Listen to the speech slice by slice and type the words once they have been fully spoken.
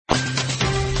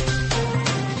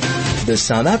The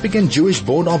South African Jewish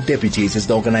Board of Deputies is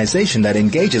the organization that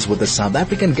engages with the South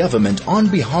African government on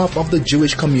behalf of the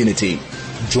Jewish community.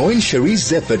 Join Cherise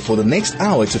Ziffert for the next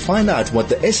hour to find out what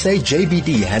the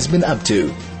SAJBD has been up to.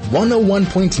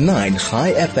 101.9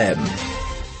 High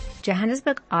FM.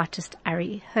 Johannesburg artist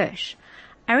Ari Hersch.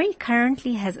 Ari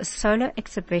currently has a solo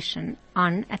exhibition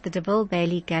on at the De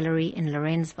Bailey Gallery in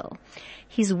Lorenzville.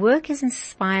 His work is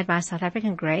inspired by South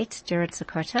African greats Gerard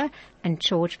Sokoto and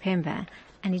George Pemba,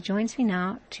 and he joins me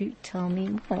now to tell me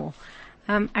more.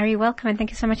 Ari, welcome, and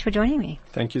thank you so much for joining me.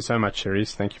 Thank you so much,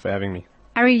 Cherise. Thank you for having me.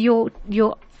 Ari, your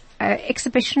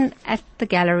exhibition at the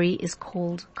gallery is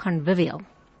called Convivial.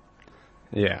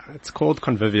 Yeah, it's called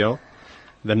Convivial.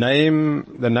 The name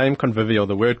Convivial,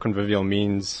 the word convivial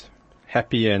means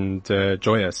happy and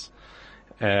joyous.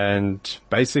 And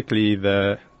basically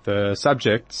the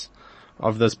subjects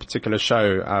of this particular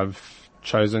show, I've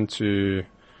chosen to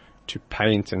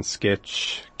paint and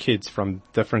sketch kids from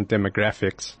different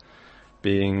demographics,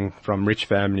 being from rich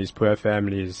families, poor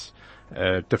families,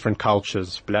 different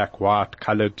cultures, black, white,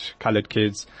 colored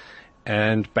kids.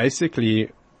 And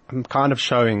basically I'm kind of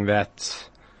showing that,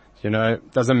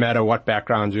 it doesn't matter what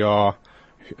background you are,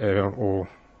 or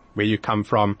where you come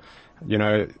from,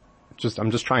 I'm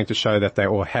just trying to show that they're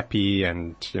all happy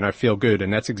and, feel good.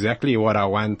 And that's exactly what I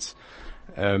want,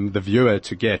 the viewer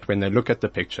to get when they look at the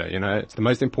picture. It's the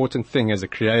most important thing as a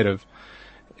creative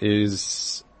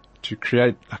is to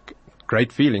create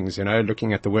great feelings,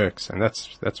 looking at the works. And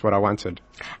that's what I wanted.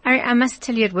 I must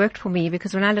tell you it worked for me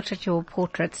because when I looked at your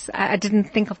portraits, I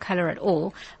didn't think of color at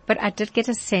all, but I did get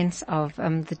a sense of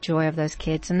the joy of those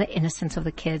kids and the innocence of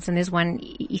the kids. And there's one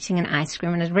eating an ice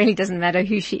cream, and it really doesn't matter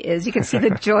who she is. You can see the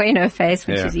joy in her face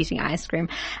when she's eating ice cream.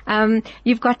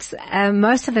 You've got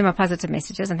most of them are positive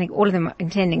messages. I think all of them are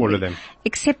intending. All of them.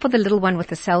 Except for the little one with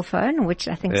the cell phone, which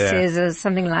I think says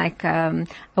something like, a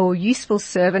useful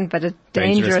servant but a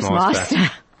dangerous master.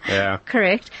 Yeah.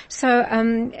 Correct. So,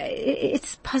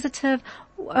 it's positive.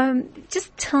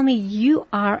 Just tell me, you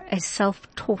are a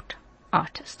self-taught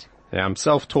artist. Yeah, I'm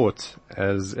self-taught,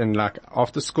 as in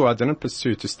after school I didn't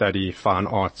pursue to study fine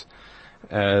art.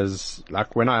 As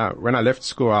when I left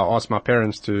school, I asked my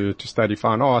parents to study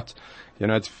fine art.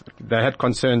 They had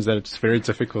concerns that it's very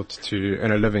difficult to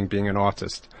earn a living being an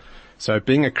artist. So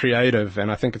being a creative,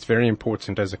 and I think it's very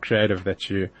important as a creative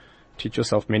that you teach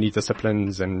yourself many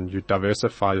disciplines and you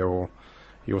diversify your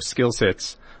skill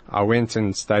sets. I went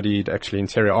and studied actually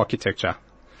interior architecture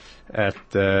at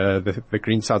the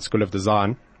Greenside School of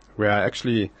Design, where I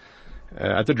actually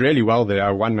I did really well there. I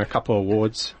won a couple of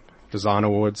awards, design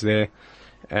awards there.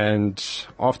 And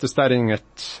after studying at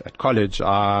college,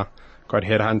 I got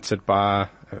headhunted by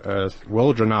a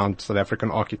world-renowned South African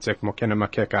architect, Mokena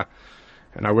Makeka,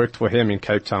 and I worked for him in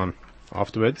Cape Town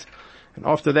afterwards. And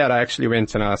after that, I actually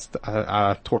went and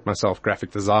I taught myself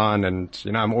graphic design, and,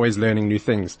 I'm always learning new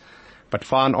things. But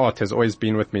fine art has always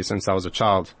been with me since I was a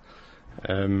child.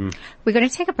 We're going to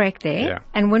take a break there. Yeah.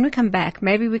 And when we come back,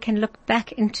 maybe we can look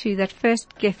back into that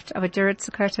first gift of a Gerard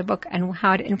Sokoto book and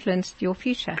how it influenced your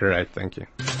future. Great. Thank you.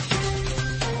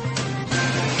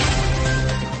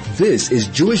 This is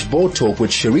Jewish Board Talk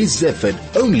with Cherise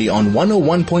Ziffert, only on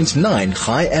 101.9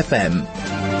 High FM.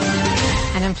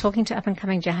 And I'm talking to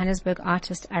up-and-coming Johannesburg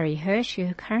artist Ari Hersch,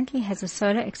 who currently has a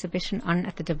solo exhibition on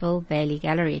at the De Bailey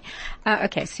Gallery.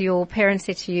 Okay, so your parents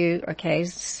said to you, okay,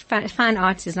 fine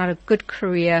arts is not a good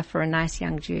career for a nice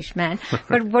young Jewish man.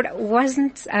 But what was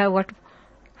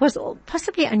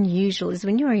possibly unusual is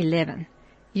when you were 11,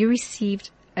 you received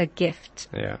a gift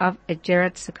of a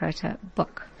Gerard Sokoto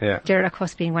book. Yeah. Gerard, of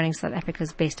course, being one of South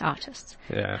Africa's best artists.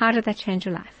 Yeah. How did that change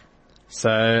your life? So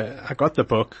I got the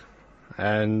book.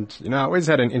 And, I always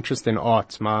had an interest in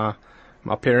art. My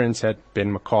parents had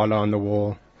Ben McCullough on the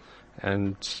wall.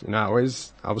 And, I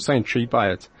was so intrigued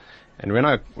by it. And when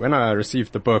I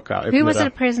received the book, I opened it up. Who was it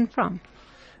a present from?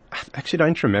 I actually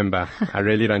don't remember. I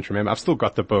really don't remember. I've still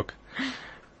got the book.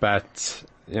 But,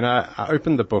 I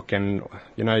opened the book and,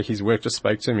 his work just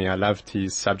spoke to me. I loved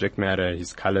his subject matter,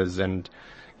 his colors. And,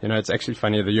 it's actually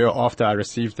funny. The year after I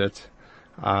received it,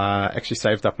 I actually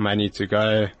saved up money to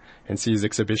go and see his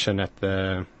exhibition it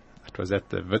was at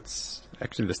the Wits,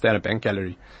 actually the Standard Bank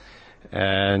Gallery.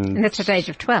 And that's at the age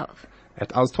of 12.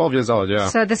 I was 12 years old, yeah.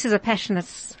 So this is a passion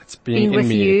it's been with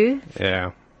me. You.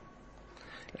 Yeah.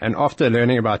 And after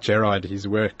learning about Gerard, his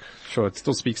work, sure, it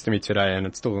still speaks to me today, and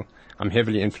I'm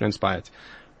heavily influenced by it.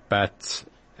 But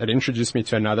it introduced me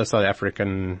to another South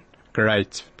African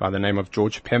great by the name of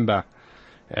George Pemba.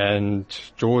 And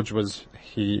George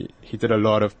he did a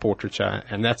lot of portraiture,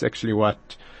 and that's actually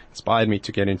what inspired me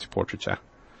to get into portraiture.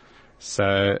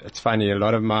 So it's funny, a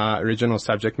lot of my original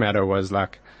subject matter was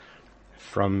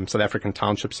from South African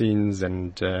township scenes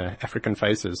and African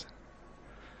faces.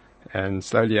 And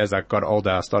slowly as I got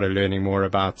older, I started learning more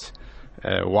about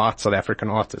white South African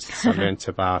artists. I learned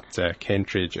about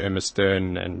Kentridge, Irma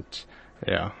Stern, and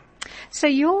yeah. So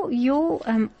your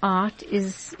art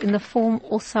is in the form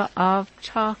also of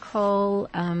charcoal.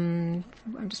 I'm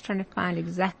just trying to find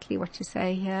exactly what you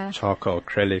say here. Charcoal,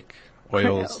 acrylic,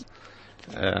 oils.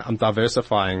 I'm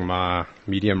diversifying my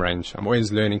medium range. I'm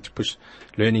always learning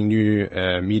new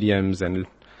mediums, and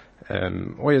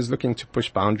always looking to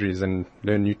push boundaries and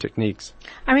learn new techniques.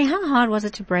 I mean, how hard was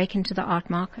it to break into the art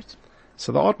market?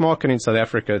 So the art market in South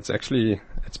Africa,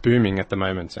 it's booming at the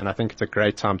moment, and I think it's a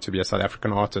great time to be a South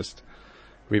African artist.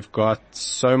 We've got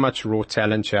so much raw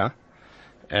talent here,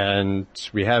 and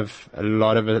we have a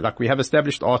lot of it, we have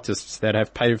established artists that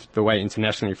have paved the way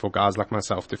internationally for guys like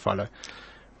myself to follow.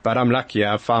 But I'm lucky.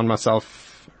 I've found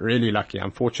myself really lucky.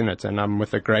 I'm fortunate, and I'm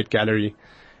with a great gallery,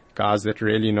 guys that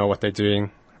really know what they're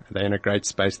doing. They're in a great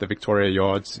space, the Victoria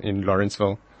Yards in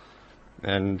Lawrenceville.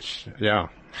 And yeah.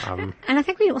 And I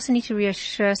think we also need to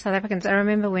reassure South Africans. I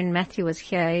remember when Matthew was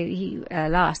here,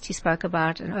 he spoke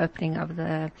about an opening of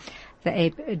the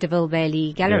Abe DeVille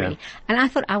Bailey Gallery. Yeah. And I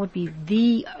thought I would be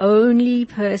the only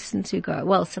person to go.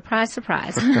 Well, surprise,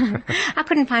 surprise. I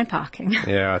couldn't find parking.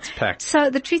 Yeah, it's packed. So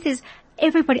the truth is,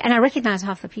 everybody, and I recognize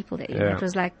half the people there. Yeah. It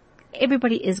was like,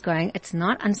 everybody is going. It's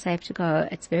not unsafe to go.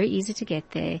 It's very easy to get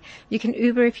there. You can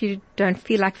Uber if you don't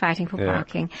feel like fighting for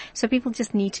parking. So people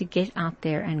just need to get out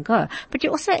there and go. But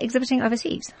you're also exhibiting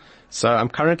overseas. So I'm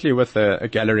currently with a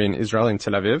gallery in Israel, in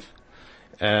Tel Aviv.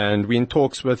 And we're in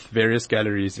talks with various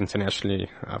galleries internationally.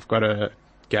 I've got a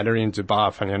gallery in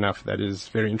Dubai, funny enough, that is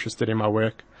very interested in my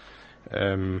work.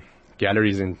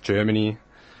 Galleries in Germany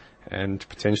and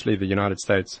potentially the United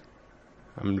States.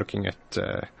 I'm looking at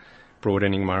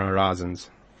broadening my horizons.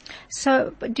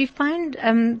 So, but do you find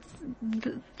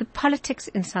the politics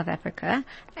in South Africa,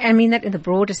 I mean that in the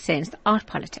broader sense, the art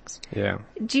politics,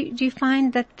 do you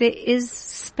find that there is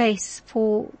space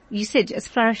for, you said it's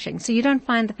flourishing, so you don't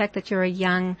find the fact that you're a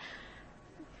young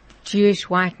Jewish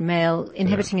white male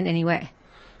inhibiting in any way?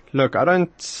 Look, I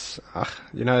don't, I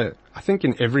think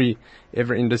in every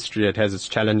industry it has its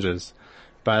challenges,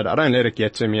 but I don't let it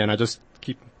get to me, and I just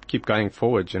keep going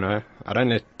forward, I don't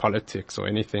let politics or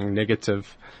anything negativity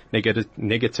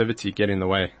get in the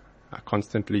way. I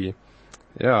constantly,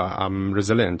 I'm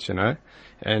resilient,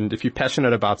 and if you're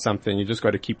passionate about something, you just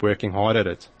got to keep working hard at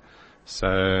it.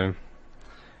 So,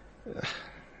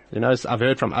 I've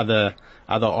heard from other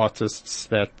artists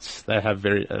that they have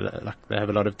they have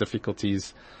a lot of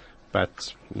difficulties,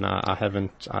 but no, I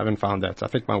haven't found that. I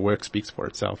think my work speaks for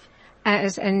itself.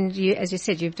 As you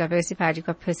said, you've diversified, you've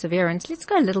got perseverance. Let's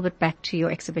go a little bit back to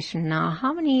your exhibition now.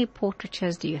 How many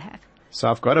portraitures do you have? So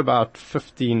I've got about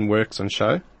 15 works on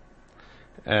show,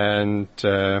 and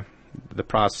the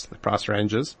price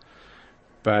ranges.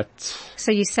 But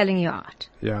so you're selling your art?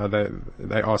 Yeah,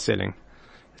 they are selling.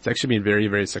 It's actually been very,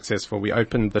 very successful. We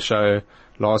opened the show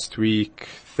last week,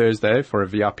 Thursday, for a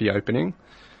VIP opening,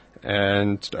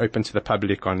 and opened to the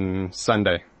public on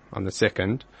Sunday, on the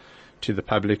 2nd. To the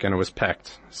public, and it was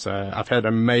packed. So I've had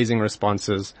amazing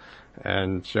responses,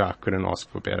 and I couldn't ask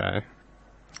for better.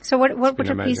 So what would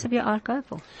a piece of your art go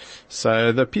for?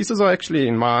 So the pieces are actually,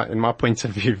 in my point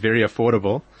of view, very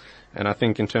affordable, and I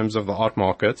think in terms of the art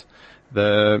market,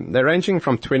 they're ranging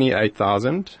from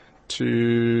 28,000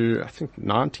 to I think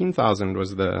 19,000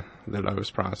 was the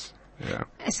lowest price. Yeah.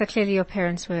 So clearly your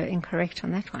parents were incorrect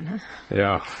on that one, huh?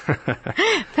 Yeah.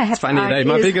 Perhaps it's funny.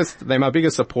 They're my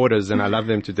biggest supporters, and I love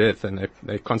them to death, and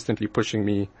they're constantly pushing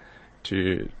me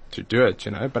to do it,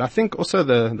 But I think also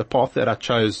the path that I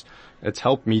chose, it's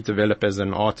helped me develop as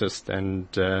an artist, and,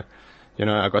 I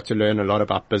got to learn a lot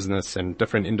about business and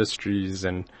different industries,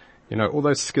 and, all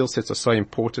those skill sets are so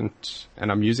important,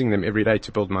 and I'm using them every day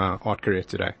to build my art career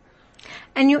today.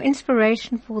 And your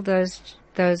inspiration for those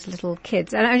little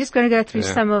kids, and I'm just going to go through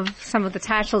some of the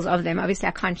titles of them. Obviously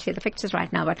I can't share the pictures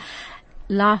right now, but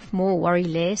laugh more, worry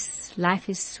less, life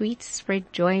is sweet,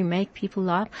 spread joy, make people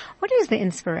laugh. What is the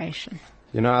inspiration?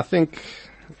 I think,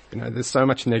 there's so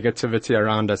much negativity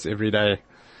around us every day,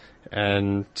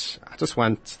 and I just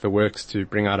want the works to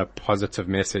bring out a positive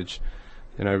message.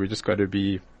 We just got to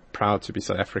be proud to be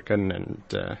South African, and,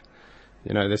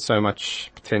 there's so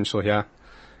much potential here.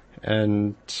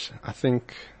 And I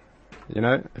think,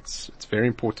 it's very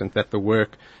important that the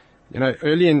work,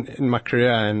 early in my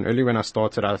career and early when I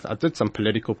started, I did some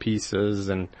political pieces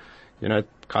and,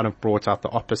 kind of brought out the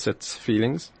opposite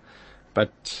feelings.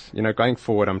 But, going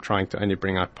forward, I'm trying to only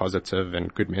bring out positive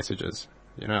and good messages.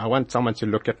 I want someone to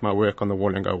look at my work on the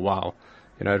wall and go, wow,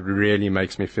 it really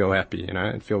makes me feel happy,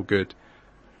 and feel good.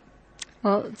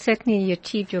 Well, certainly you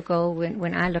achieved your goal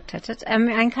when I looked at it. I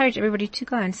encourage everybody to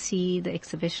go and see the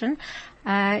exhibition.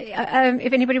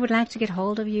 If anybody would like to get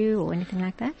hold of you or anything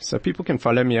like that. So people can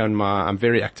follow me I'm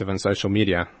very active on social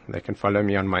media. They can follow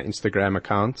me on my Instagram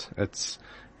account. It's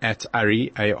at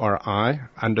Ari, ARI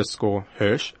 _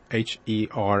 Hersch,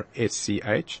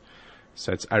 HERSCH.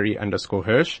 So it's Ari _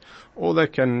 Hersch. Or they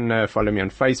can follow me on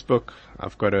Facebook.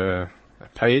 I've got a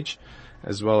page,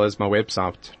 as well as my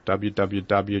website,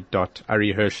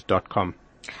 www.arihersch.com.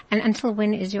 And until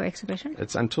when is your exhibition?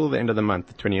 It's until the end of the month,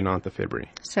 the 29th of February.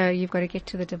 So you've got to get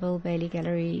to the Deville Bailey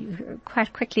Gallery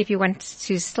quite quickly if you want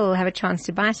to still have a chance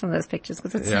to buy some of those pictures,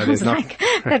 because it sounds like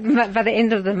that by the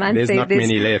end of the month there's not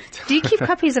many left. Do you keep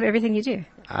copies of everything you do?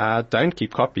 I don't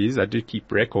keep copies. I do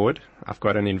keep record. I've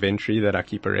got an inventory that I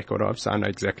keep a record of, so I know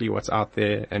exactly what's out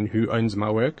there and who owns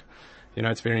my work.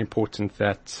 It's very important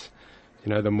that,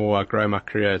 the more I grow my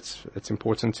career, it's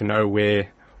important to know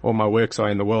where all my works are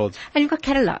in the world. And you've got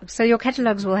catalogs, so your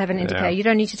catalogs will have an indicator. Yeah. You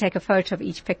don't need to take a photo of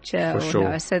each picture. For sure.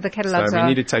 No. So the catalogs we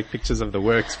need to take pictures of the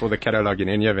works for the catalog in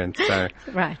any event. So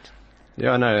right.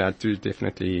 Yeah, no, I do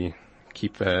definitely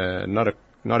keep not a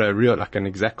real, like an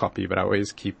exact copy, but I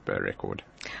always keep a record.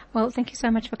 Well, thank you so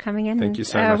much for coming in. Thank you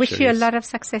so much. I wish you a lot of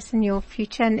success in your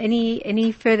future, and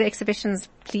any further exhibitions,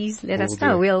 please let us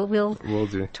know. We'll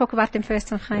do. Talk about them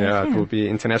first on Chai Yeah, FM. it will be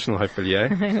international, hopefully,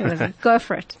 yeah? Go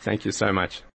for it. Thank you so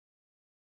much.